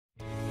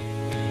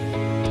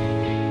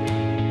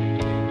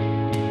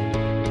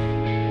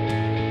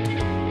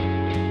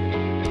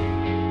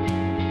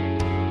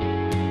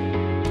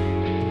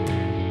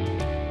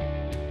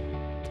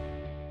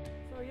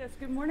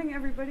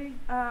everybody.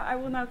 I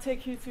will now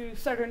take you to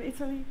southern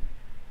Italy,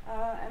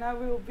 and I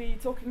will be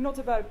talking not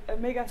about a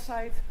mega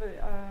site,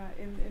 but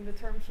in the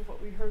terms of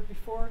what we heard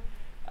before.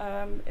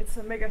 It's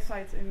a mega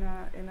site in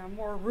a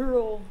more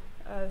rural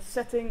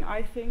setting,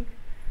 I think.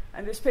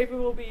 And this paper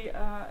will be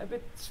a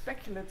bit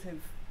speculative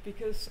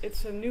because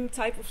it's a new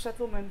type of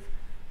settlement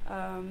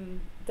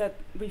that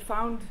we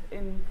found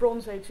in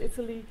Bronze Age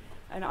Italy,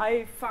 and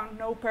I found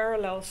no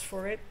parallels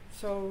for it.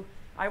 So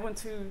I want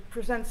to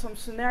present some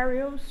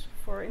scenarios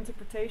for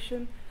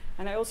interpretation,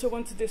 and I also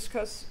want to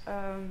discuss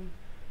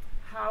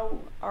how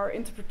our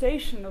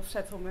interpretation of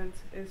settlement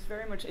is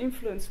very much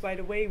influenced by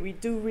the way we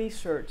do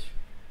research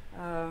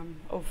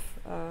of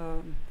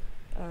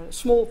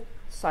small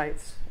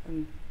sites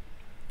and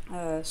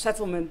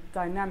settlement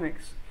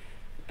dynamics.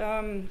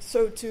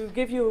 So to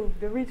give you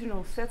the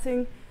regional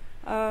setting,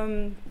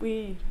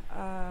 we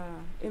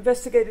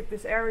investigated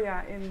this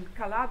area in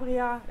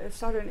Calabria,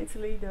 southern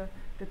Italy, the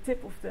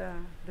tip of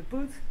the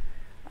boot.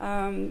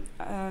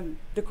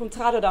 The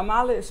Contrada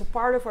Damale is a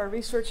part of our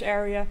research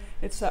area.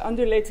 It's an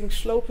undulating,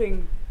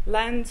 sloping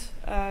land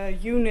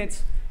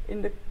unit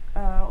in the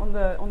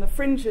on the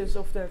fringes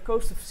of the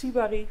coast of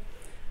Sibari.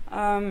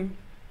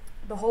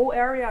 The whole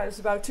area is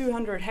about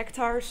 200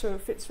 hectares, so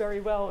it fits very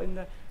well in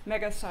the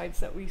mega sites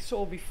that we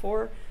saw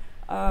before.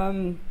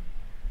 And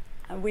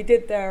we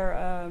did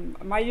there,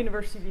 my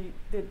university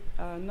did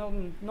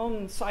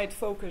non-site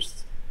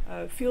focused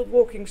field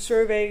walking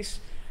surveys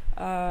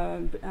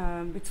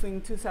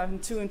between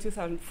 2002 and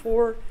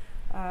 2004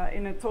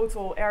 in a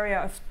total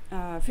area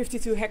of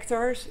 52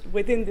 hectares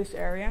within this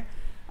area.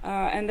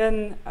 And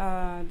then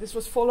this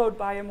was followed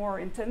by a more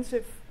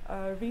intensive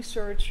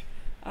research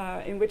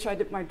in which I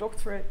did my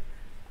doctorate.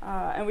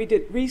 And we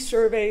did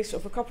resurveys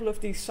of a couple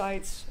of these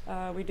sites.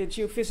 We did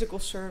geophysical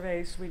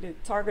surveys, we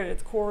did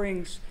targeted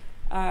corings,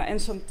 and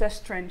some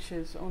test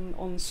trenches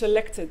on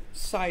selected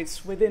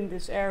sites within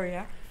this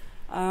area,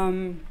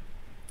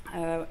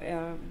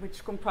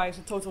 which comprise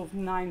a total of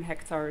 9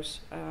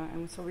 hectares.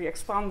 And so we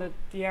expanded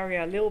the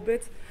area a little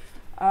bit.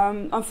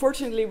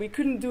 Unfortunately, we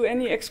couldn't do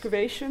any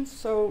excavations,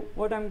 so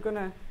what I'm going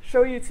to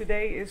show you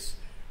today is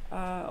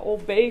all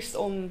based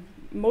on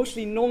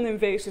mostly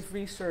non-invasive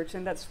research,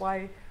 and that's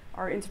why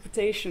our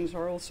interpretations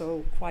are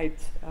also quite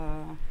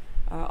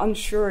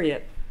unsure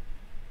yet.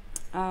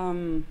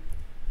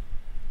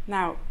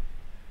 Now,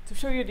 to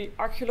show you the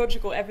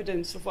archaeological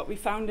evidence of what we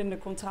found in the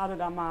Contrada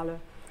Damale,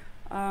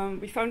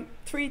 we found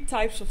 3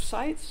 types of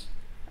sites.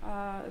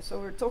 So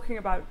we're talking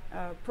about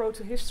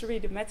protohistory,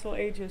 the Metal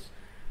Ages.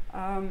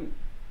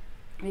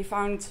 We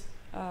found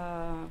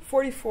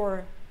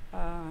 44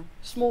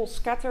 small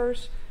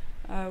scatters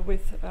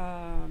with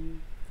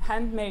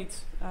handmade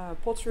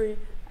pottery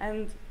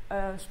and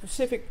a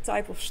specific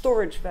type of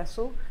storage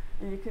vessel.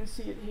 And you can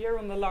see it here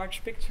on the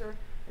large picture.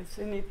 It's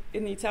in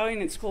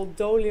Italian, it's called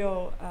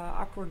dolio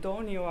a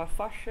cordonio a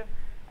fasce,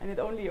 and it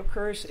only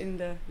occurs in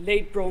the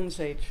late Bronze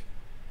Age.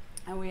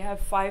 And we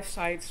have 5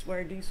 sites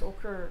where these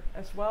occur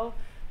as well,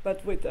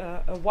 but with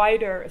a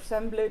wider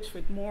assemblage,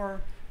 with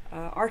more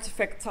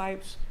artifact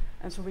types,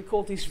 and so we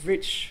call these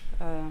rich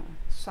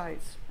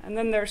sites. And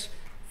then there's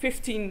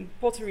 15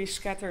 pottery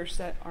scatters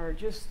that are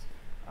just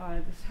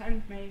this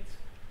handmade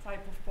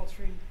type of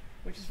pottery,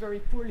 which is very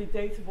poorly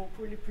datable,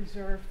 poorly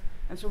preserved,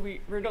 and so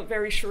we're not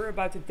very sure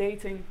about the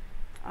dating,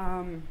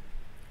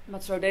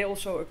 but so they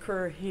also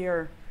occur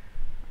here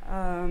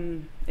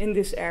in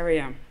this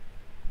area.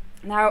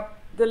 Now,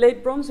 the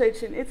late Bronze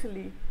Age in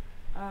Italy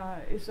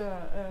is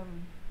a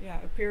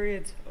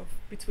period of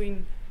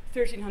between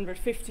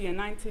 1350 and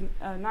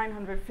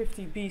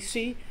 950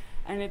 BC,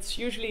 and it's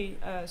usually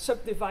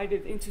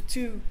subdivided into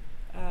 2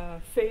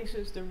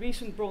 phases: the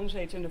recent Bronze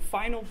Age and the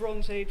final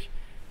Bronze Age,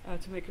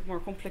 to make it more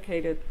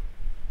complicated.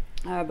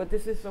 But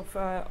this is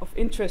of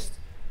interest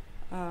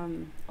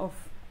of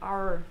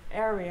our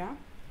area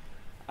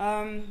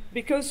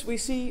because we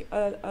see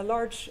a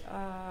large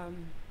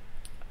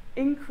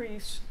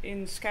increase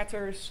in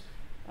scatters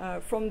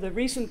from the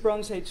recent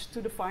Bronze Age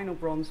to the final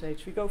Bronze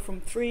Age. We go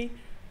from 3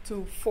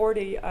 to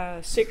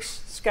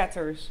 46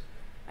 scatters.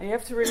 And you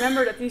have to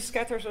remember that these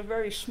scatters are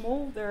very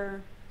small.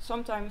 They're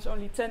sometimes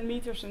only 10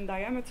 meters in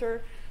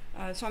diameter,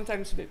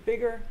 sometimes a bit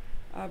bigger.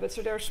 But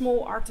so there are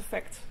small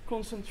artifact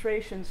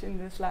concentrations in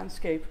this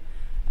landscape.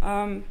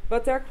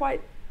 But they're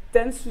quite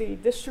densely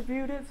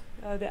distributed.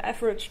 The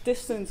average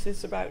distance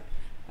is about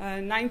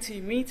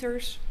 90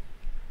 meters.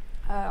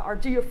 Our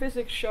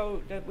geophysics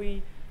show that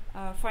we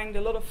find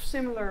a lot of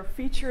similar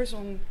features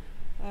on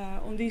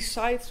these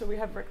sites. So we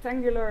have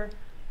rectangular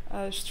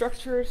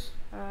structures,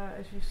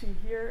 as you see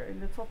here in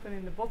the top and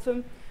in the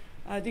bottom.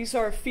 These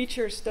are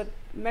features that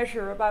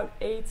measure about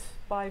 8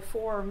 by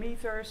 4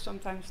 meters,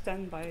 sometimes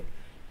 10 by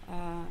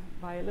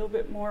a little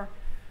bit more.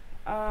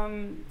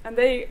 And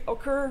they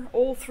occur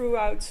all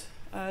throughout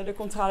the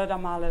Contrada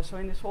Damale, so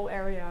in this whole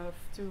area of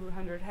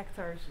 200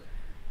 hectares,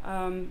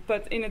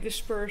 but in a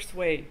dispersed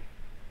way.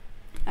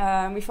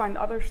 We find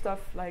other stuff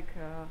like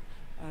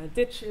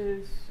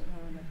ditches,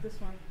 like this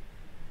one,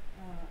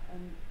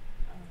 and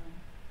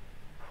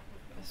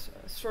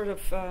sort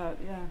of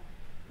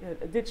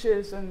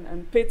ditches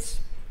and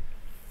pits.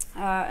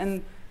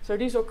 And so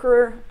these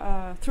occur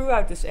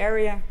throughout this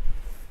area.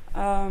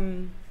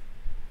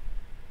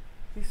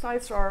 These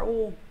sites are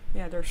all,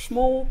 they're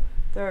small,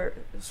 they're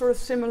sort of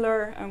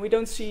similar, and we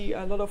don't see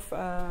a lot of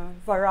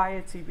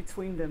variety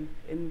between them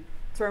in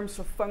terms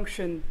of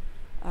function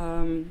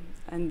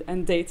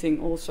and dating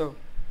also.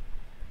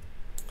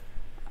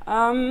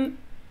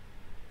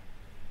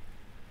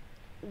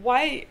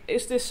 Why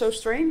is this so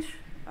strange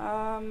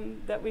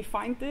that we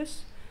find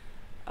this?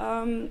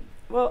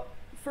 Well,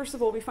 first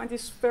of all, we find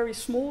these very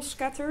small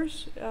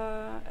scatters,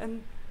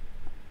 and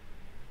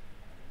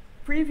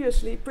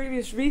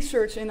previous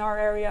research in our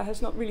area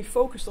has not really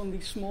focused on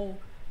these small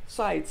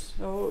sites.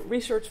 So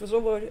research was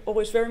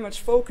always very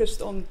much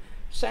focused on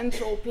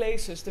central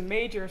places, the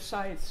major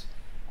sites.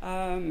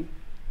 The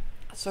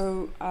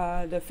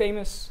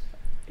famous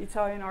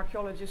Italian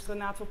archaeologist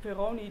Renato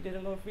Peroni did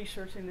a lot of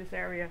research in this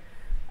area,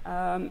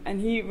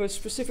 and he was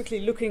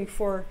specifically looking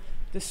for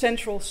the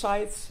central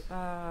sites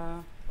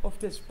of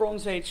this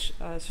Bronze Age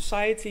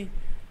society.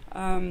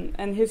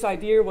 And his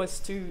idea was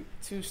to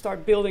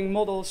start building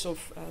models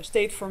of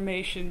state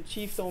formation,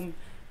 chiefdom,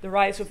 the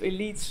rise of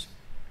elites.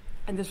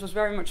 And this was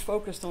very much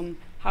focused on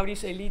how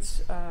these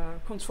elites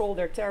control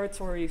their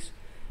territories.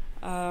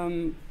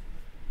 And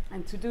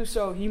to do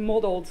so, he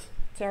modeled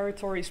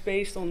territories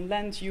based on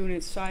land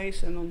unit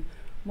size and on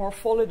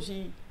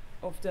morphology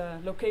of the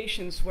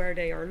locations where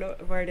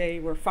they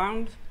were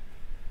found.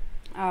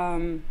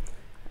 And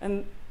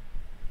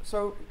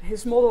so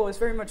his model is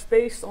very much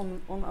based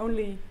on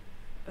only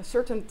a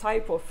certain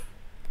type of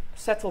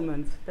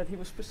settlement that he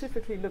was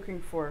specifically looking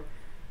for.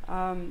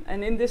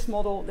 And in this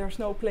model, there's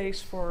no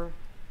place for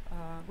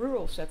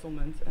rural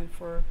settlement and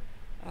for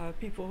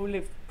people who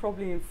lived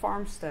probably in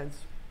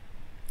farmsteads.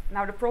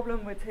 Now, the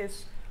problem with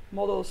his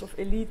models of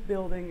elite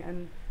building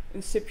and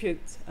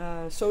incipient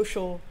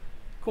social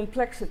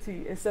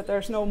complexity is that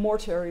there's no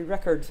mortuary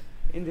record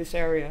in this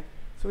area.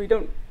 So we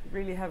don't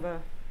really have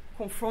a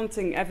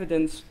confronting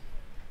evidence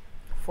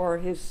for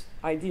his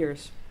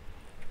ideas.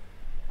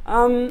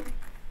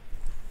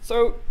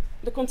 So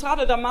the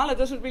Contrada Damale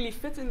doesn't really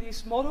fit in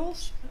these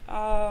models,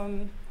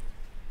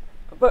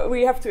 but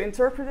we have to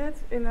interpret it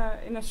in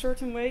a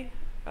certain way.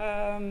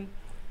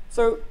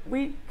 So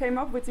we came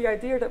up with the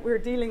idea that we're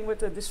dealing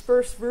with a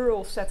dispersed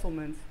rural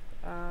settlement.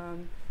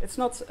 It's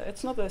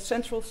not a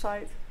central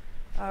site,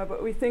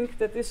 but we think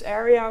that this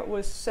area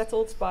was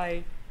settled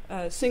by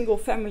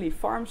single-family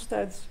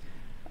farmsteads.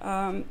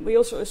 We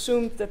also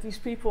assumed that these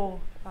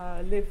people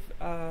live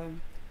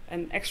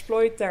and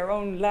exploit their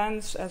own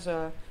lands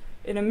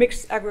in a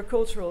mixed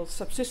agricultural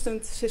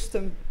subsistence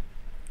system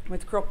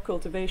with crop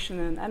cultivation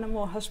and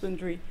animal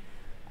husbandry.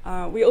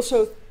 We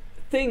also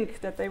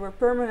think that they were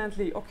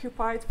permanently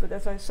occupied, but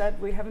as I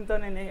said, we haven't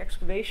done any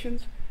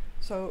excavations,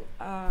 so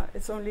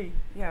it's only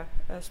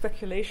a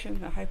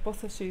speculation, a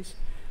hypothesis.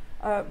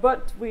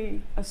 But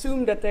we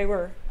assume that they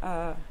were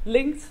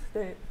linked.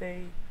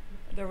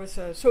 There was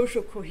a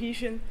social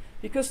cohesion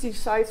because these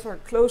sites are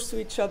close to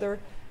each other.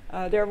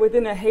 They're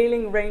within a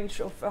hailing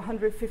range of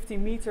 150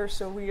 meters,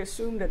 so we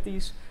assume that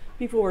these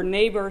people were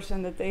neighbors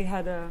and that they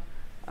had a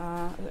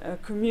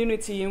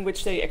community in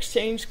which they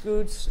exchanged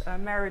goods,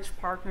 marriage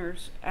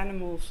partners,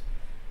 animals,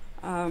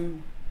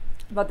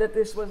 but that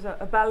this was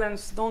a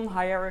balanced,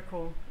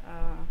 non-hierarchical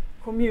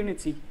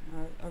community,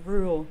 a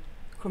rural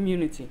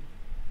community.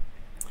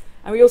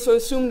 And we also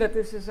assume that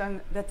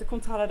that the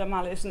Contrada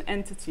Damale is an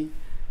entity,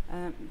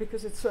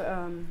 because it's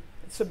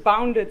a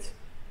bounded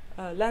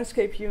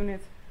landscape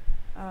unit.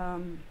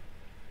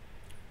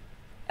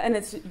 And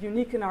it's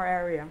unique in our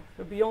area.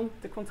 So beyond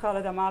the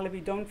Contrada Damale, we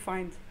don't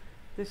find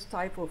this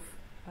type of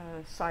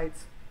site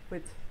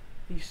with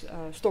these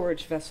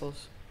storage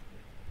vessels.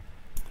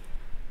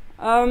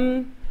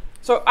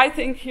 So I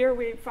think here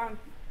we found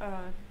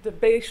the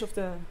base of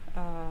the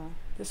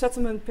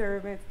settlement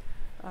pyramid.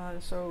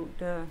 So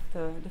the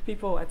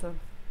people at the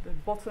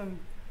bottom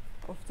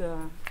of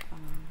the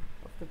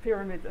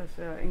pyramid, as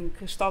in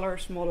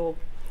Kristaller's model.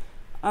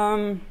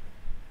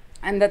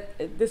 And that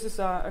this is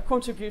a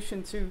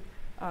contribution to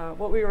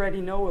what we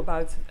already know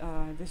about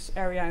this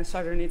area in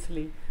southern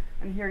Italy.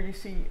 And here you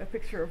see a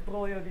picture of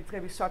Broglio di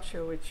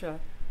Trebisaccio, which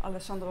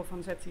Alessandro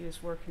Vanzetti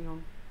is working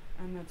on.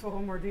 And Torre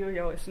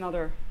Mordillo is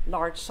another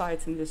large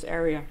site in this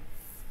area.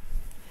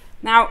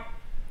 Now,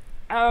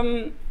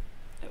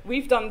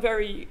 we've done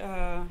very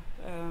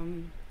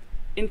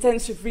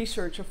intensive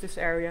research of this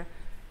area.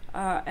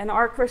 And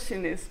our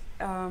question is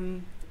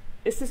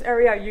this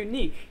area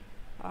unique?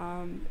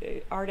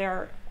 Are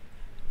there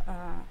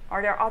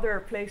other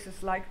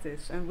places like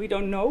this? And we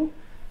don't know,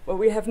 but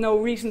we have no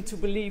reason to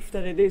believe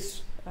that it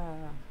is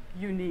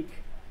unique,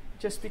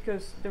 just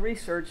because the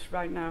research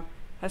right now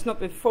has not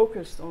been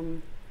focused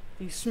on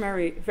these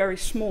very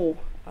small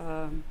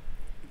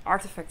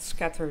artifact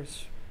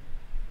scatters.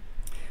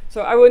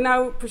 So I will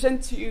now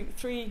present to you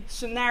 3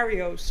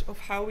 scenarios of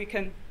how we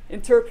can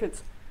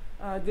interpret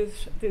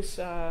this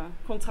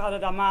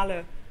Contrada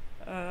Damale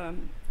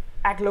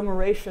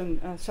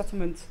agglomeration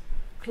settlement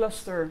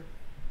cluster.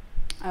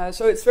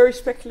 So it's very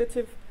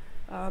speculative.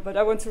 but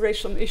I want to raise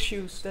some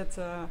issues that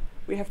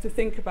we have to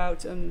think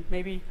about and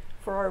maybe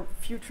for our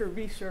future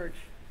research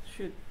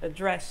should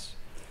address.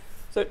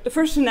 So the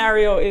first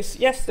scenario is,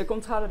 yes, the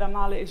Contrada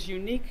Damale is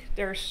unique.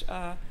 There's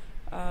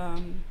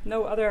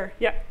no other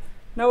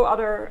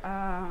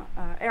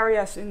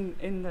areas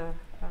in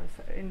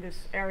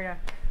this area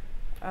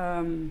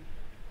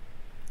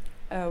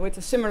with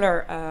a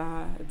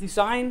similar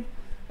design.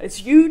 It's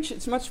huge.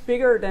 It's much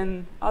bigger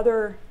than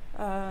other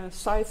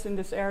sites in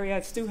this area.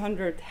 It's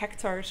 200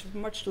 hectares,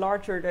 much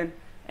larger than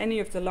any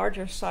of the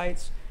larger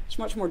sites. It's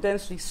much more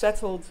densely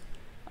settled.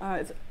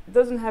 It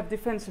doesn't have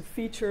defensive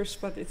features,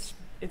 but it's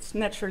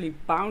naturally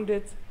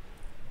bounded.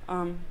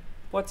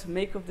 What to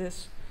make of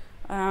this?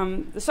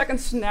 The second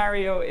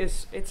scenario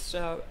is it's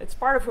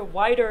part of a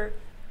wider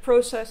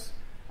process.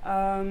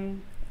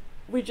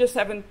 We just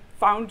haven't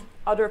found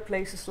other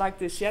places like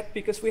this yet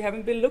because we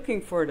haven't been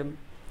looking for them.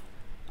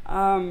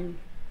 And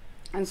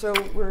so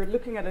we're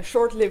looking at a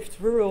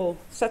short-lived rural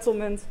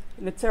settlement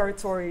in the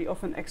territory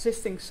of an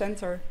existing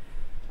center,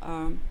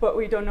 but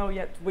we don't know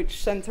yet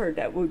which center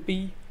that would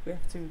be. We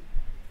have to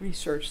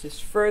research this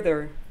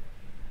further.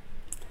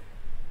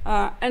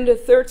 And the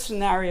third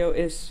scenario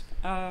is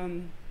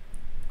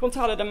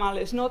Contrada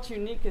Damale is not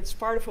unique. It's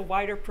part of a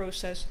wider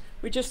process.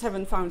 We just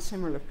haven't found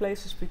similar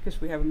places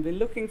because we haven't been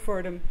looking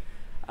for them.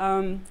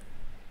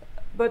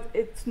 But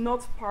it's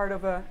not part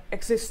of an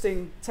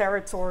existing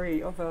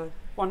territory of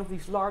one of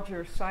these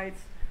larger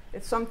sites.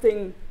 It's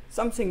something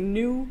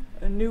new,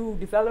 a new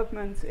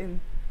development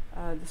in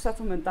the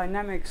settlement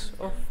dynamics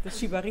of the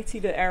Sibari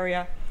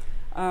area,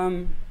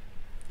 having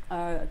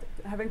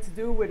to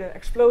do with an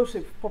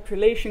explosive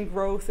population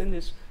growth in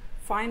this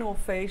final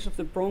phase of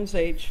the Bronze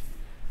Age,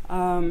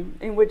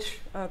 in which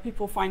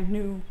people find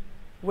new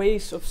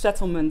ways of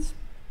settlement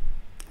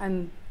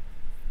and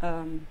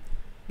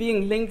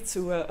being linked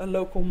to a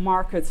local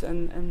market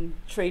and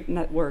trade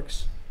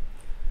networks.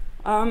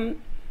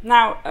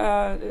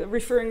 Now,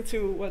 referring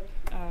to what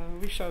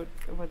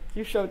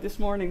you showed this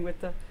morning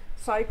with the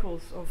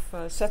cycles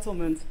of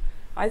settlement,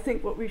 I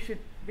think what we should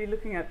be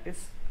looking at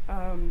is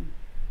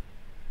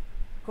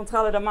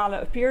Contrada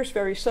Damale appears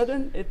very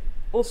sudden. It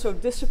also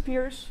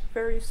disappears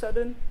very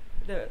sudden.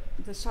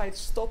 The sites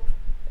stop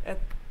at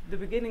the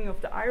beginning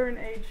of the Iron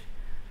Age.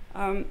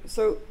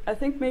 So I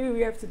think maybe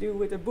we have to do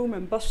with a boom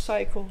and bust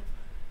cycle,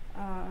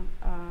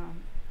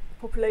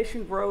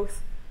 population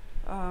growth,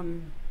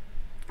 and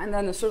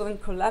then a sudden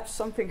collapse.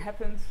 Something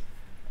happens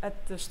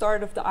at the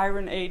start of the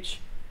Iron Age,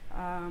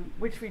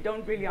 which we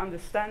don't really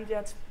understand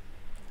yet.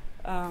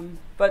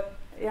 But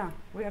yeah,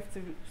 we have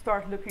to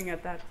start looking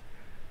at that.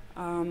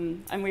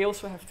 And we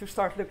also have to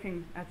start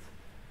looking at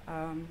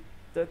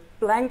the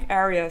blank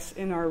areas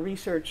in our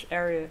research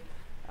area.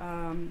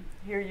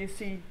 Here you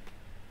see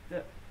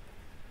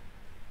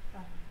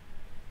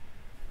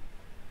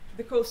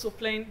the coastal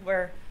plain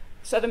where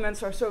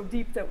sediments are so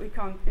deep that we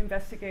can't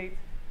investigate.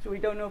 So we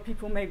don't know,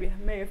 people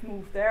may have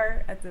moved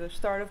there at the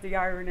start of the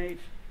Iron Age.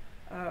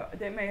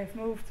 They may have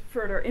moved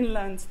further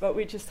inland, but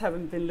we just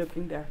haven't been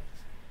looking there.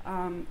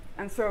 And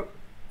so,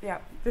 yeah,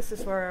 this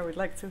is where I would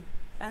like to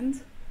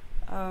end.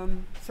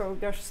 So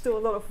there's still a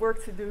lot of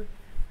work to do,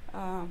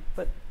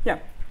 but yeah,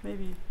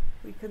 maybe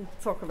we can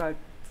talk about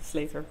this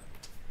later.